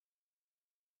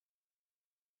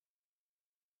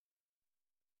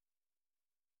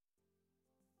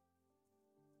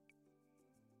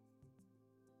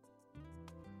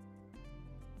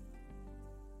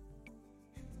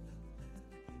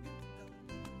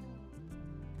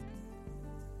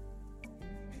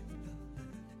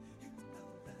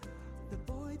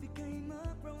became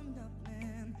a grown-up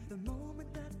man the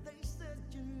moment that they said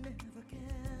you never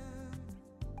can.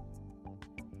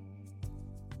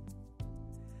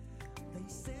 They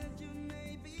said you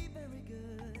may be very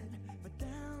good, but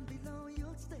down below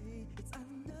you'll stay. It's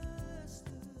understood.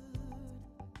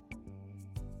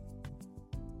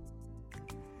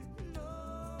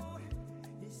 No,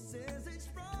 he says it's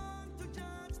wrong to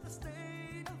judge the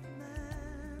state of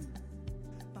man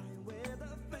by whether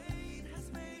fate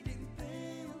has made him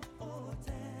pale or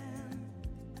tan.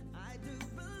 I do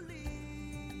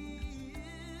believe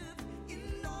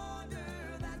in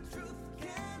order that truth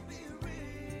can be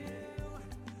real,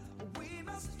 we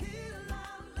must heal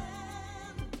our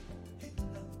land.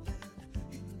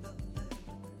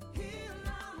 Heal our land, heal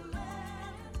our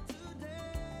land,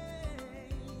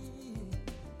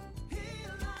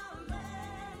 heal our land today. Heal our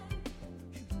land,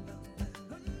 heal our land,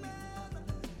 another land.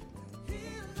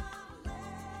 Heal our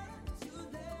land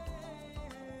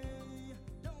today.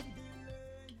 Don't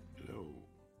delay. Hello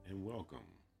and welcome.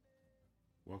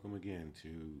 Welcome again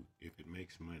to If It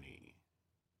Makes Money,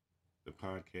 the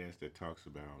podcast that talks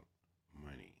about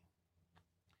money.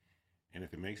 And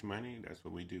if it makes money, that's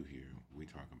what we do here. We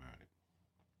talk about it.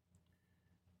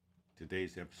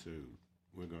 Today's episode,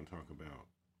 we're going to talk about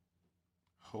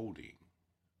holding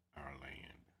our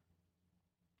land.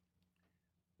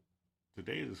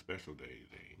 Today is a special day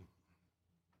today,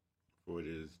 for it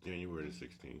is January the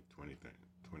 16th,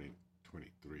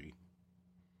 2023.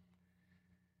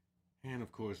 And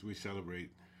of course, we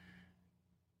celebrate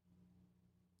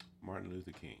Martin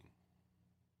Luther King,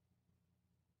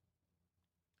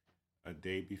 a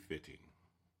day befitting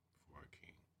for a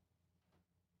king.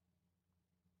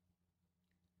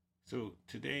 So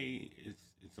today,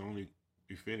 it's only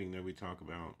befitting that we talk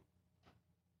about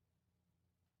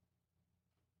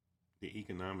the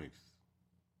economics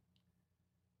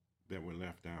that were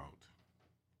left out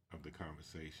of the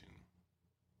conversation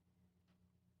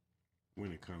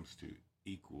when it comes to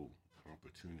equal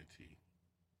opportunity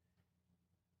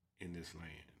in this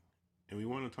land. And we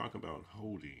want to talk about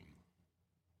holding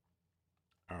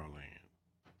our land.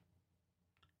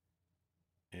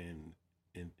 And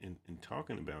in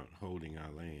talking about holding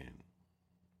our land,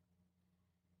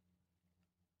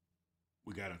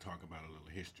 we got to talk about a little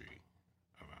history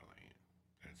of our land.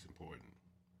 That's important.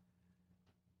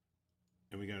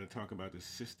 And we got to talk about the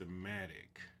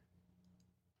systematic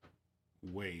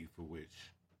way for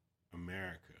which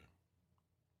America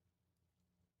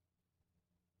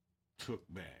took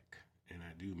back, and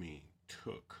I do mean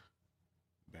took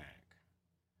back,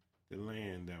 the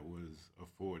land that was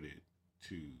afforded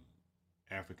to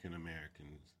African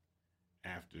Americans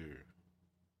after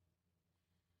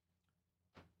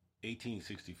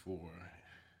 1864,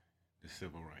 the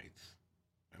Civil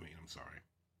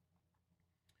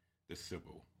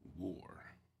War.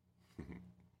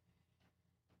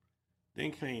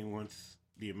 Then came, once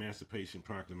the Emancipation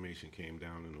Proclamation came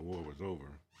down and the war was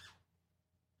over,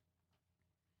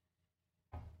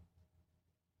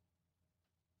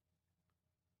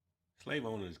 slave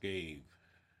owners gave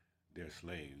their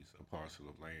slaves a parcel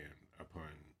of land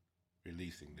upon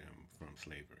releasing them from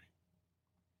slavery.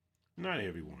 Not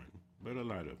everyone, but a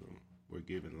lot of them were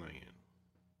given land.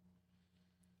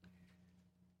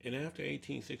 And after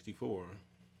 1864,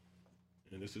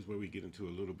 and this is where we get into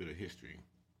a little bit of history,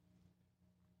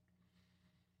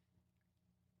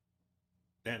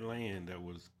 that land that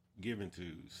was given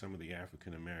to some of the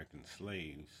African American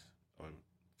slaves, or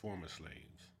former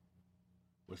slaves,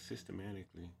 was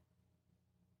systematically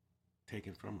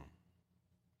taken from them.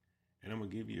 And I'm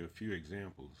going to give you a few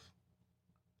examples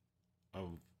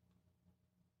of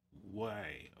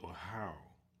why or how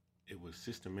it was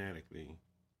systematically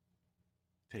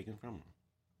taken from them.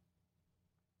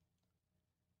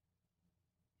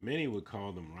 Many would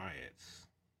call them riots.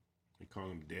 They call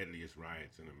them deadliest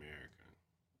riots in America.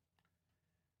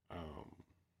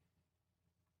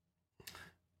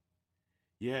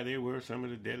 Yeah, there were some of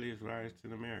the deadliest riots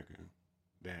in America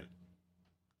that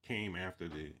came after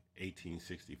the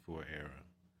 1864 era,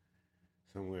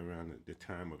 somewhere around the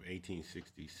time of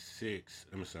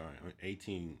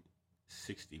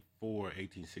 1864,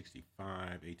 1865,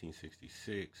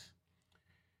 1866.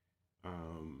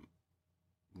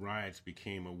 Riots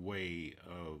became a way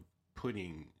of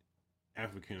putting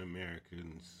African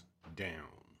Americans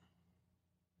down.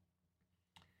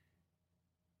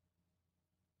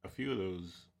 A few of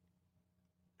those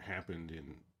happened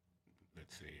in,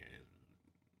 let's say,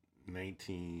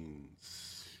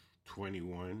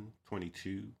 1921,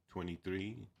 22,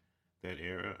 23, that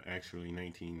era, actually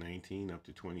 1919 up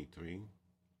to 23.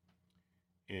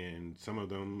 And some of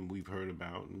them we've heard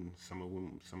about, and some of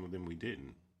them we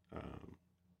didn't.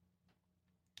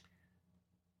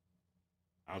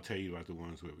 I'll tell you about the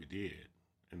ones where we did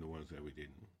and the ones that we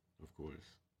didn't, of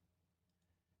course.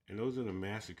 And those are the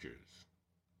massacres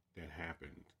that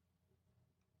happened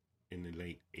in the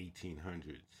late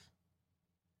 1800s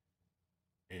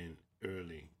and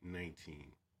early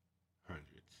 1900s.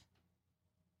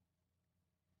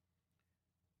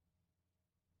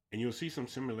 And you'll see some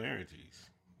similarities.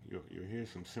 You'll hear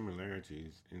some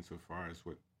similarities insofar as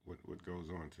what goes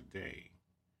on today.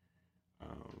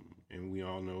 And we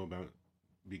all know about,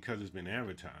 because it's been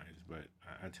advertised, but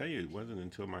I tell you, it wasn't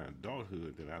until my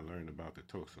adulthood that I learned about the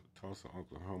Tulsa,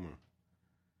 Oklahoma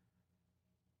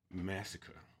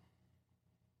massacre,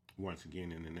 once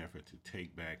again in an effort to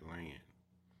take back land.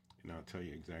 And I'll tell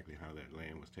you exactly how that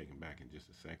land was taken back in just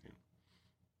a second.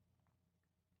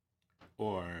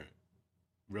 Or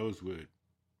Rosewood,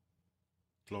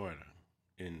 Florida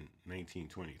in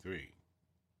 1923.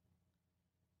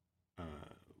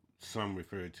 Some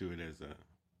referred to it as a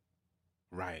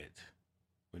riot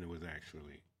when it was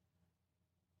actually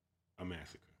a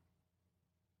massacre.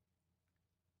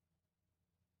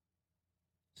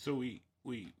 So we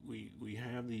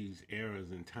have these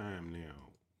eras in time now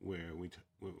where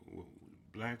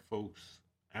black folks,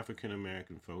 African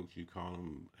American folks, you call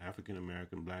them African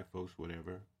American, black folks,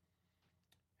 whatever,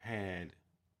 had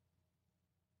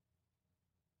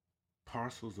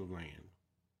parcels of land.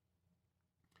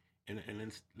 And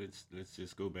let's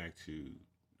just go back to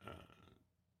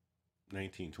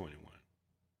 1921.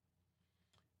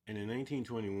 And in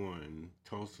 1921,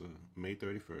 Tulsa, May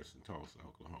 31st in Tulsa,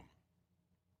 Oklahoma,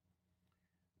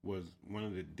 was one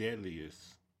of the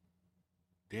deadliest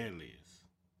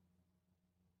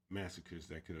massacres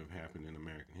that could have happened in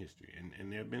American history.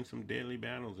 And there have been some deadly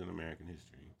battles in American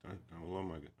history.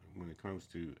 When it comes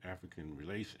to African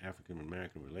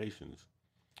American relations,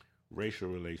 racial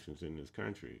relations in this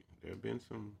country, there have been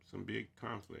some big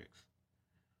conflicts.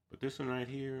 But this one right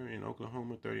here in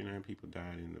Oklahoma, 39 people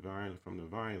died from the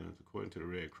violence. According to the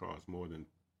Red Cross, more than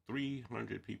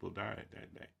 300 people died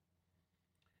that day.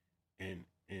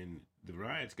 And the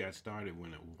riots got started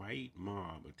when a white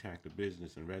mob attacked a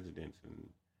business and residence in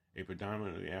a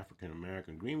predominantly African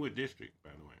American Greenwood district,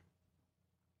 by the way.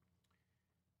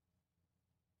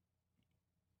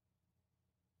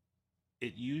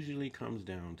 It usually comes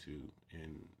down to,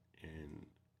 and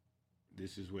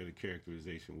this is where the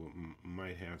characterization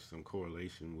might have some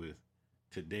correlation with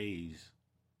today's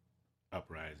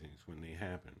uprisings when they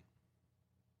happen.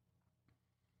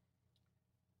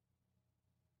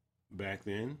 Back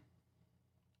then,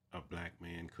 a black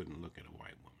man couldn't look at a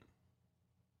white woman.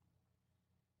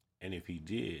 And if he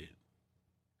did,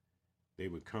 they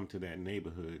would come to that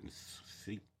neighborhood and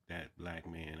seek that black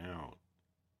man out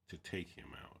to take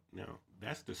him out. Now,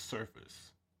 that's the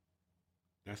surface.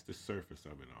 That's the surface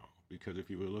of it all. Because if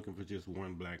you were looking for just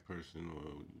one black person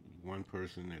or one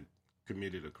person that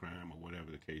committed a crime or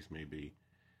whatever the case may be,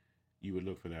 you would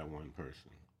look for that one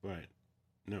person. But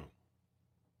no,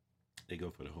 they go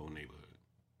for the whole neighborhood.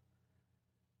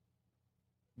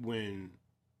 When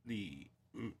the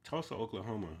Tulsa,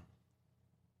 Oklahoma,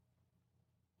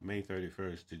 May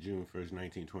 31st to June 1st,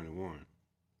 1921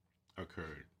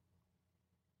 occurred,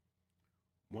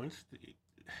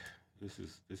 this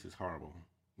is horrible.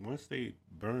 Once they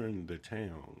burned the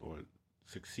town, or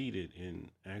succeeded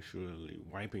in actually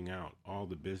wiping out all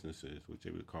the businesses, which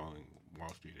they were calling Wall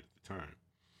Street at the time,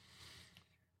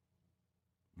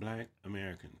 Black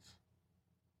Americans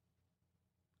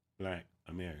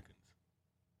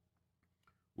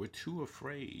were too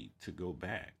afraid to go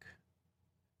back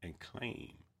and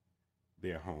claim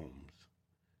their homes,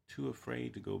 too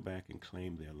afraid to go back and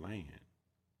claim their land,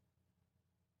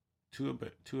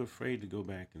 too afraid to go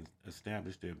back and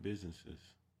establish their businesses.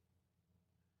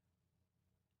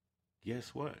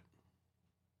 Guess what?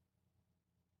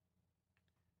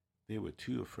 They were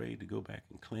too afraid to go back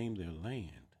and claim their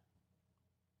land.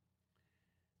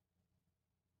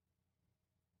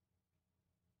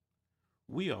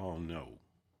 We all know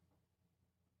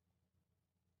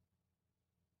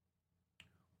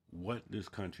what this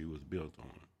country was built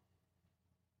on.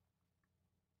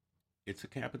 It's a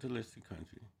capitalistic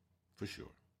country, for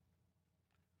sure.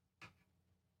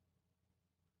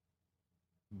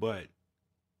 But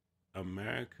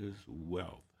America's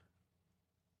wealth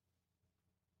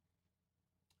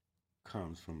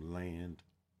comes from land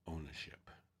ownership.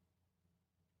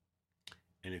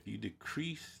 And if you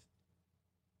decrease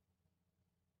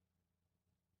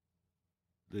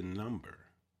the number,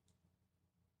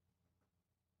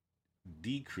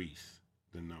 decrease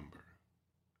the number,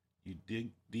 you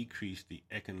decrease the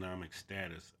economic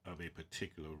status of a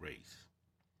particular race.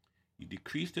 You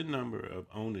decrease the number of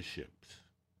ownerships,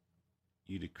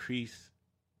 you decrease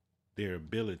their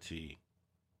ability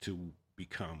to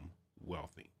become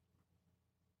wealthy.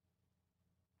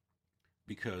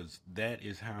 Because that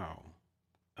is how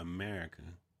America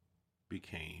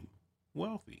became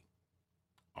wealthy,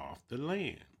 off the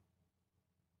land.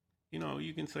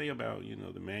 You can say about,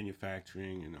 the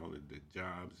manufacturing and all the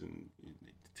jobs and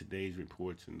today's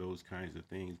reports and those kinds of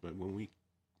things. But when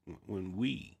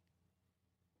we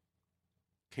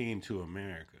came to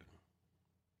America,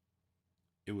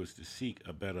 it was to seek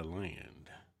a better land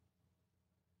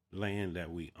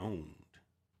that we owned.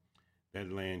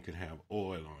 That land could have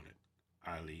oil on it,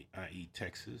 i.e.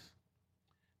 Texas.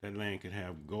 That land could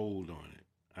have gold on it,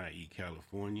 i.e.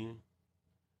 California.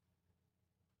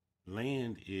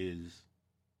 Land is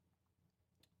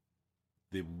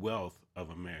the wealth of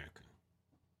America.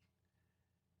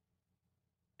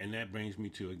 And that brings me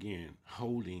to, again,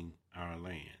 holding our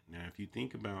land. Now, if you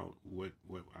think about what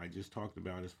I just talked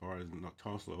about as far as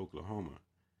Tulsa, Oklahoma,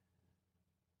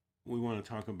 we want to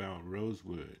talk about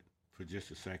Rosewood for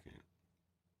just a second.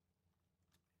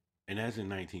 And that's in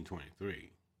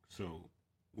 1923. So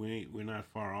we're not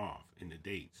far off in the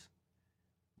dates.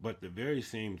 But the very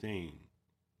same thing,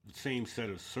 the same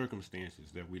set of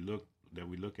circumstances that we look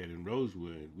at in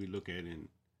Rosewood, we look at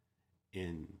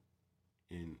in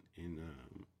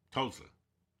Tulsa.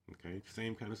 Okay,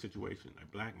 same kind of situation. A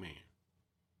black man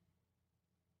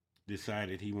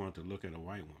decided he wanted to look at a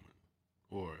white woman,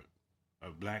 or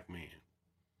a black man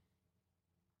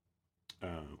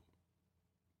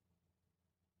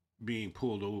being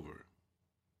pulled over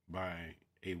by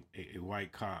a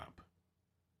white cop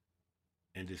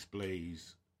and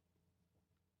displays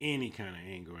any kind of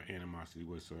anger or animosity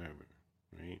whatsoever,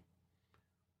 right?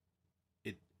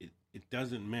 It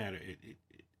doesn't matter.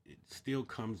 It still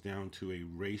comes down to a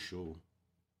racial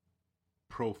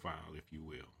profile, if you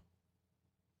will.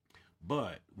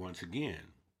 But once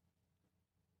again,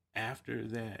 after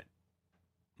that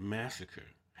massacre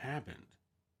happened,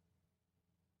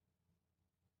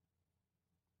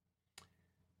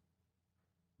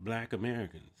 black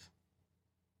Americans,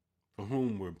 for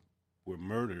whom were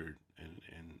murdered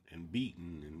and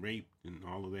beaten and raped and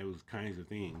all of those kinds of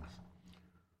things,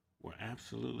 were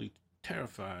absolutely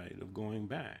terrified of going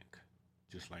back,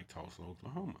 just like Tulsa,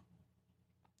 Oklahoma.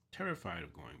 Terrified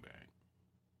of going back.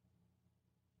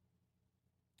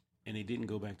 And they didn't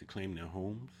go back to claim their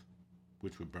homes,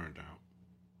 which were burned out.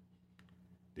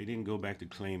 They didn't go back to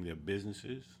claim their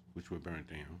businesses, which were burnt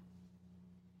down.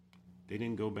 They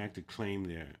didn't go back to claim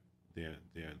their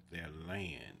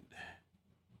land.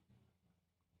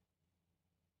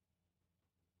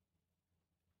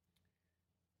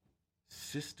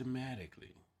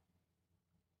 Systematically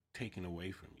taken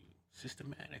away from you.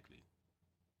 Systematically.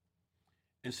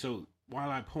 And so while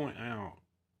I point out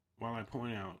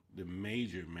the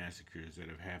major massacres that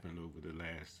have happened over the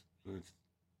last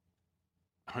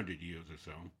 100 years or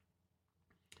so,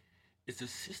 it's a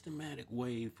systematic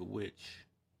way for which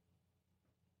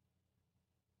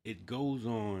it goes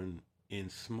on in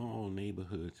small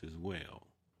neighborhoods as well,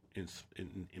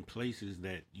 in places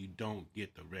that you don't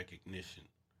get the recognition.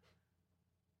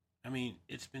 I mean,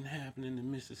 it's been happening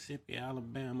in Mississippi,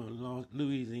 Alabama,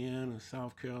 Louisiana,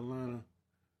 South Carolina,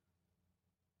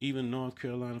 even North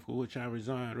Carolina, for which I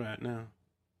reside right now,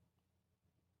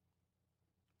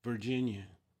 Virginia.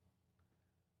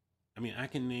 I mean, I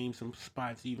can name some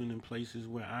spots even in places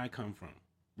where I come from.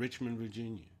 Richmond,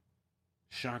 Virginia,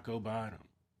 Shockoe Bottom,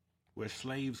 where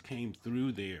slaves came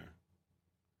through there.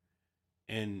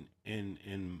 And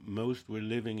most were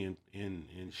living in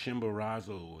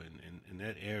Chimborazo and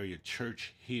that area,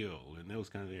 Church Hill and those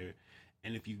kinds of areas.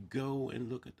 And if you go and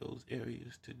look at those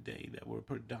areas today that were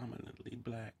predominantly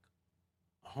black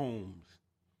homes,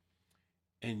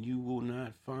 and you will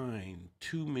not find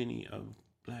too many of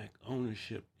black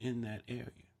ownership in that area.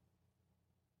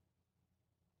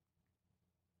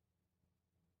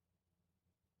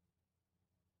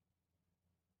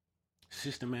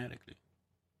 Systematically.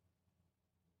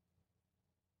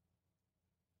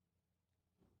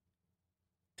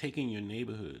 Taking your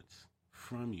neighborhoods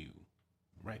from you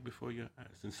right before your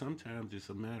eyes. And sometimes it's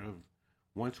a matter of,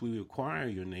 once we acquire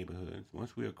your neighborhoods,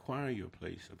 once we acquire your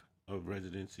place of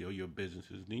residency or your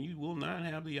businesses, then you will not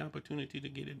have the opportunity to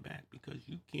get it back because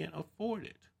you can't afford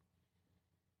it.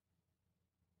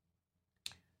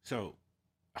 So,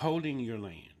 holding your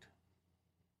land,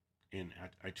 and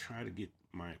I try to get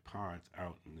my pods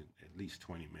out in at least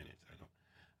 20 minutes.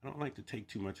 I don't like to take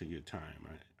too much of your time.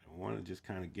 I want to just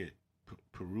kind of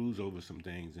peruse over some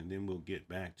things, and then we'll get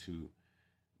back to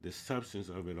the substance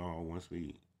of it all once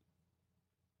we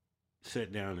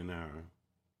sit down in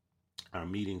our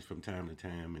meetings from time to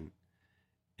time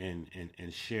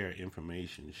and share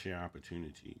information, share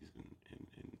opportunities. And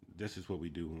this is what we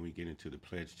do when we get into the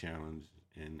pledge challenge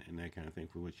and that kind of thing,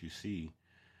 for what you see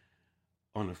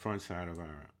on the front side of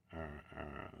our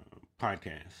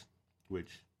podcast,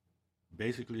 which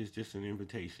basically is just an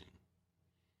invitation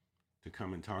to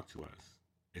come and talk to us.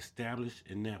 Establish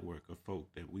a network of folk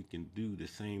that we can do the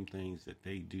same things that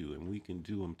they do, and we can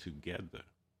do them together.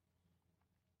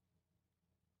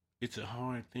 It's a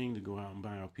hard thing to go out and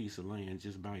buy a piece of land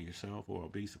just by yourself, or a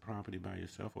piece of property by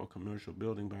yourself, or a commercial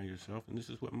building by yourself. And this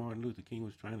is what Martin Luther King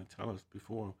was trying to tell us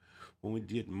before, when we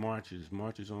did marches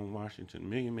on Washington,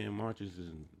 Million Man marches,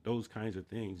 and those kinds of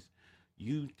things.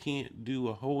 You can't do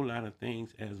a whole lot of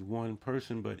things as one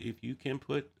person, but if you can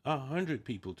put 100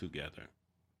 people together,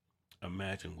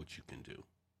 imagine what you can do.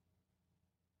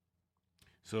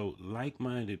 So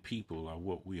like-minded people are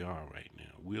what we are right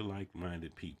now. We're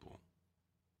like-minded people.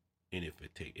 And if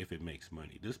it makes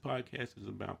money. This podcast is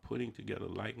about putting together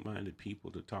like-minded people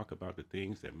to talk about the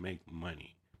things that make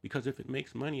money. Because if it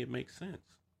makes money, it makes sense.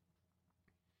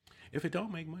 If it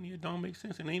don't make money, it don't make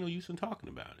sense. And ain't no use in talking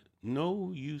about it.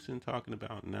 No use in talking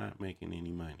about not making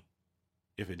any money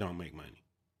if it don't make money.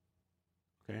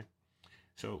 Okay?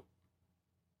 So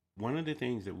one of the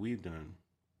things that we've done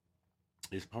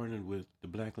is partnered with the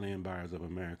Black Land Buyers of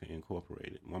America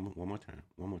Incorporated. One more time.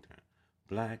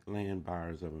 Black Land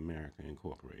Buyers of America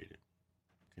Incorporated.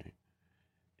 Okay.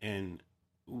 And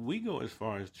we go as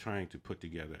far as trying to put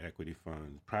together equity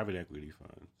funds, private equity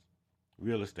funds,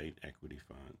 real estate equity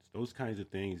funds, those kinds of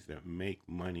things that make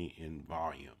money in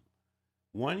volume.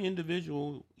 One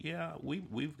individual, yeah,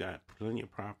 we've got plenty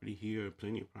of property here,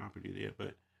 plenty of property there,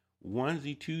 but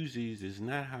onesie twosies is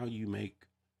not how you make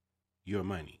your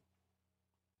money.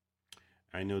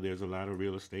 I know there's a lot of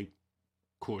real estate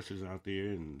courses out there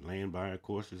and land buyer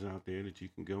courses out there that you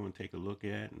can go and take a look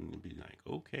at and be like,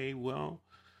 okay, well,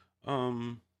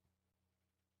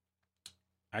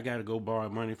 I got to go borrow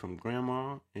money from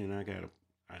grandma, and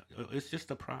it's just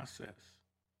a process.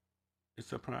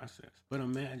 It's a process. But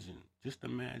just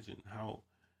imagine how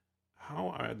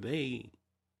are they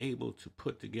able to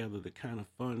put together the kind of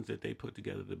funds that they put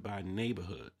together to buy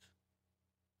neighborhoods?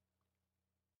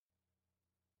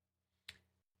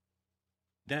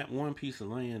 That one piece of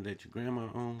land that your grandma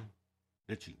owned,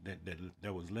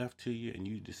 that was left to you, and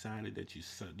you decided that you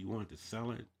wanted to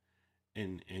sell it,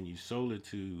 and you sold it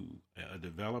to a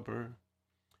developer,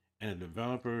 and a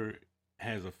developer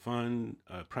has a fund,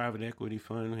 a private equity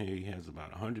fund. He has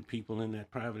about 100 people in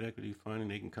that private equity fund, and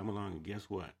they can come along, and guess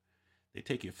what? They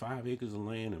take your 5 acres of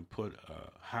land and put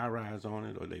a high rise on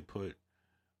it, or they put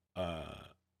a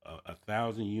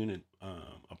 1,000-unit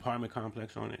apartment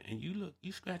complex on it, and you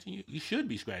should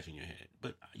be scratching your head,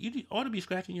 but you ought to be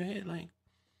scratching your head like,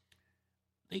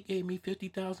 they gave me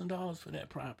 $50,000 for that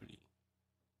property.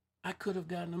 I could have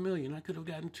gotten $1 million. I could have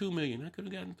gotten $2 million. I could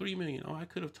have gotten $3 million. Or I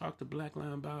could have talked to Black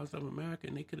Land Buyers of America,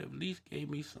 and they could have at least gave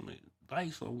me some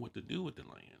advice on what to do with the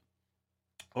land,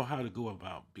 or how to go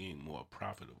about being more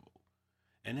profitable.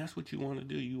 And that's what you want to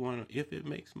do. You want to, if it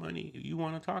makes money, you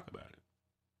want to talk about it.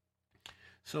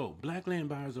 So, Black Land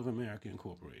Buyers of America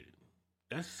Incorporated.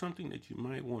 That's something that you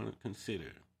might want to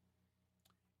consider.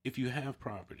 If you have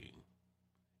property,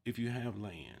 if you have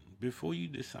land, before you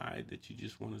decide that you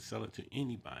just want to sell it to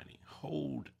anybody,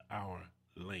 hold our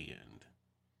land,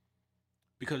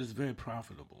 because it's very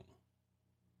profitable.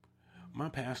 My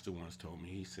pastor once told me,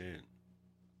 he said,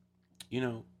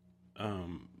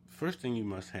 first thing you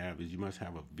must have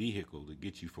a vehicle to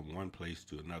get you from one place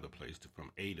to another place,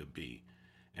 from A to B.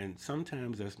 And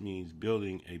sometimes that means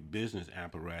building a business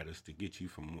apparatus to get you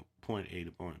from point A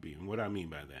to point B. And what I mean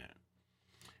by that,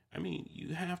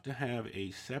 you have to have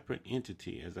a separate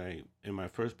entity. In my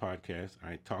first podcast,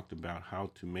 I talked about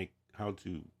how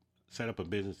to set up a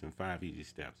business in 5 easy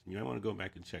steps. You might want to go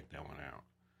back and check that one out.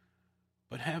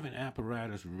 But have an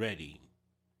apparatus ready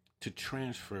to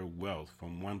transfer wealth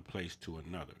from one place to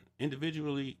another.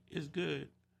 Individually is good,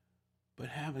 but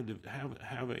have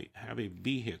a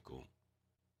vehicle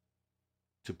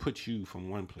to put you from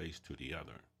one place to the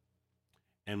other.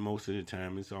 And most of the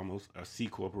time, it's almost a C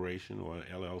corporation or an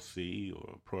LLC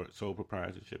or sole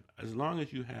proprietorship. As long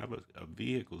as you have a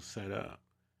vehicle set up,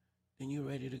 then you're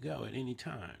ready to go at any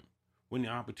time when the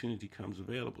opportunity comes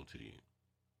available to you.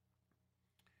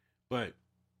 But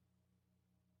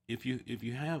if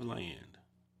you have land,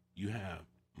 you have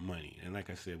money. And like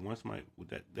I said,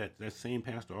 that same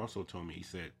pastor also told me, he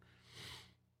said,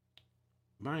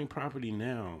 buying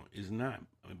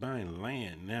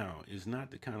land now is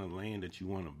not the kind of land that you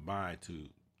want to buy to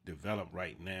develop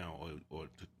right now, or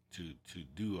to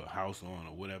do a house on,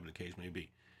 or whatever the case may be.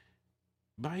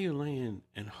 Buy your land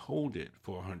and hold it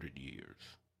for 100 years.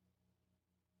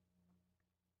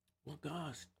 Well,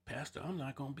 gosh, Pastor, I'm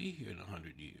not going to be here in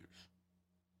 100 years.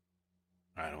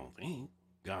 I don't think,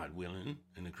 God willing,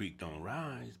 and the creek don't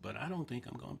rise, but I don't think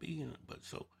I'm going to be in it. But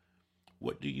so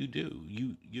what do?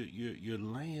 Your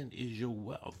land is your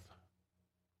wealth.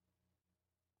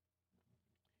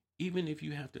 Even if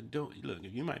you have to look,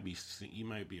 you might be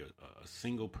a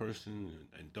single person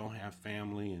and don't have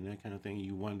family and that kind of thing.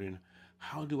 You wondering,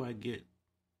 how do I get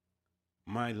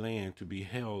my land to be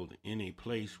held in a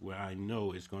place where I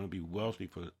know it's going to be wealthy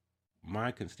for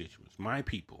my constituents, my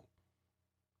people?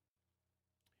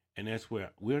 And that's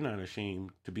where we're not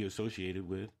ashamed to be associated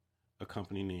with a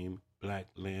company named Black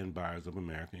Land Buyers of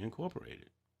America Incorporated.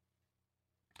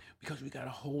 Because we got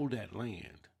to hold that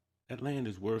land. That land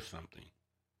is worth something.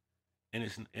 And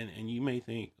and you may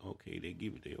think, okay,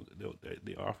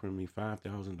 they're offering me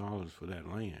 $5,000 for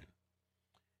that land.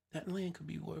 That land could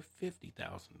be worth $50,000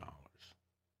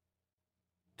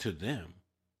 to them,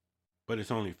 but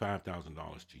it's only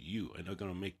 $5,000 to you, and they're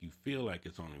going to make you feel like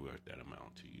it's only worth that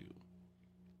amount to you.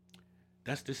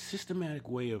 That's the systematic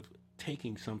way of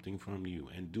taking something from you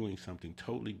and doing something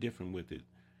totally different with it,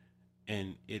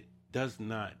 and it does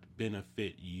not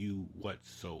benefit you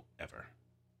whatsoever.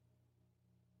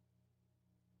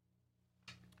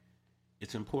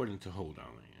 It's important to hold our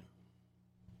land.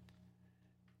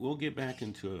 We'll get back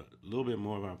into a little bit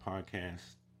more of our podcast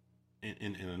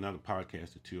in another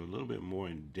podcast or two, a little bit more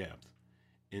in depth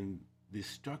in the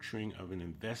structuring of an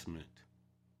investment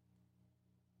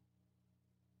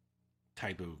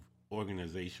type of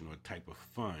organization or type of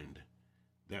fund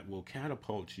that will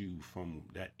catapult you from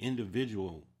that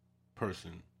individual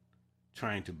person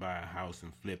trying to buy a house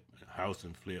and flip,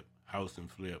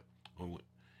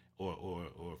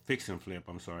 or fix and flip,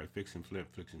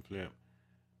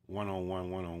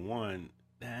 one-on-one.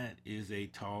 That is a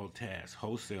tall task.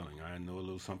 Wholesaling, I know a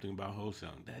little something about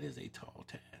wholesaling. That is a tall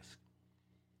task.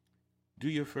 Do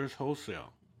your first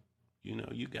wholesale.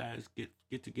 You guys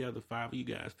get together, 5 of you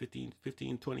guys, 15,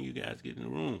 20 you guys get in the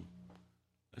room.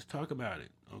 Let's talk about it.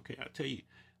 Okay, I'll tell you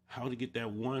how to get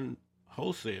that one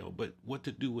wholesale, but what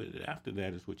to do with it after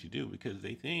that is what you do, because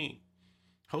they think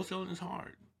wholesaling is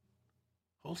hard.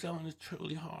 Wholesaling is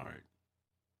truly hard.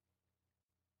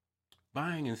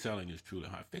 Buying and selling is truly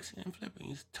hard. Fixing and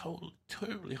flipping is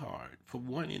terribly hard. For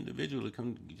one individual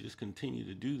to just continue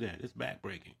to do that, it's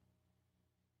backbreaking.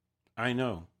 I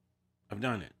know. I've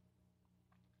done it.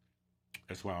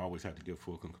 That's why I always have to give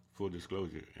full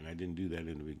disclosure. And I didn't do that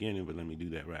in the beginning, but let me do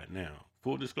that right now.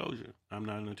 Full disclosure. I'm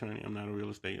not an attorney. I'm not a real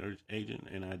estate agent,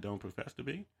 and I don't profess to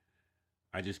be.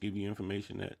 I just give you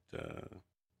information that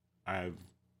I've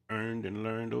earned and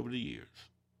learned over the years.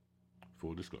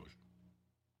 Full disclosure.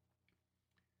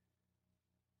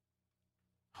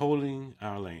 Holding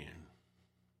our land.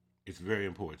 It's very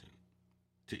important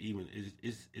to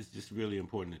it's just really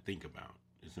important to think about.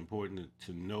 It's important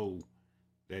to know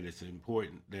that it's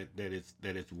important, that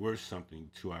it's worth something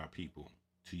to our people,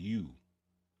 to you.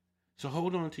 So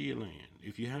hold on to your land.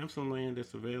 If you have some land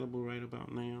that's available right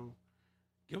about now,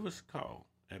 give us a call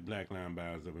at Black Land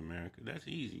Buyers of America. That's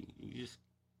easy. You just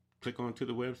click onto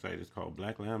the website. It's called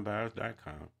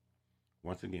blacklandbuyers.com.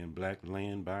 Once again,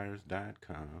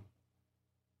 blacklandbuyers.com.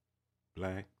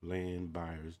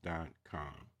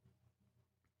 blacklandbuyers.com.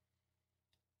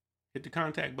 Hit the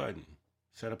contact button.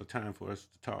 Set up a time for us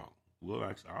to talk. We'll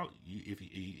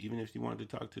even if you wanted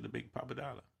to talk to the Big Papa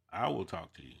Dollar, I will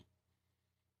talk to you.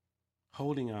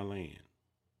 Holding our land.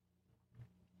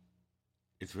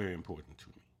 It's very important to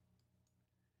me.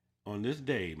 On this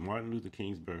day, Martin Luther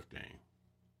King's birthday,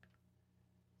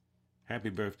 happy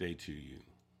birthday to you.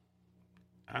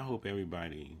 I hope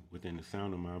everybody within the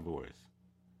sound of my voice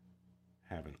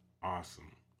have an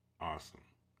awesome, awesome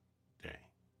day.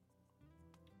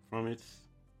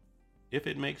 If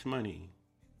it makes money,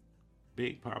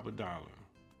 Big Papa Dollar.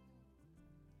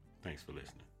 Thanks for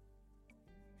listening.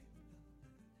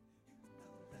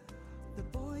 The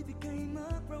boy became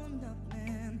a grown-up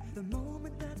man the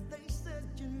moment that they said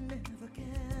you never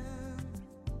can.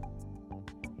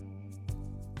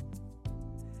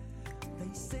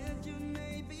 They said you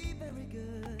may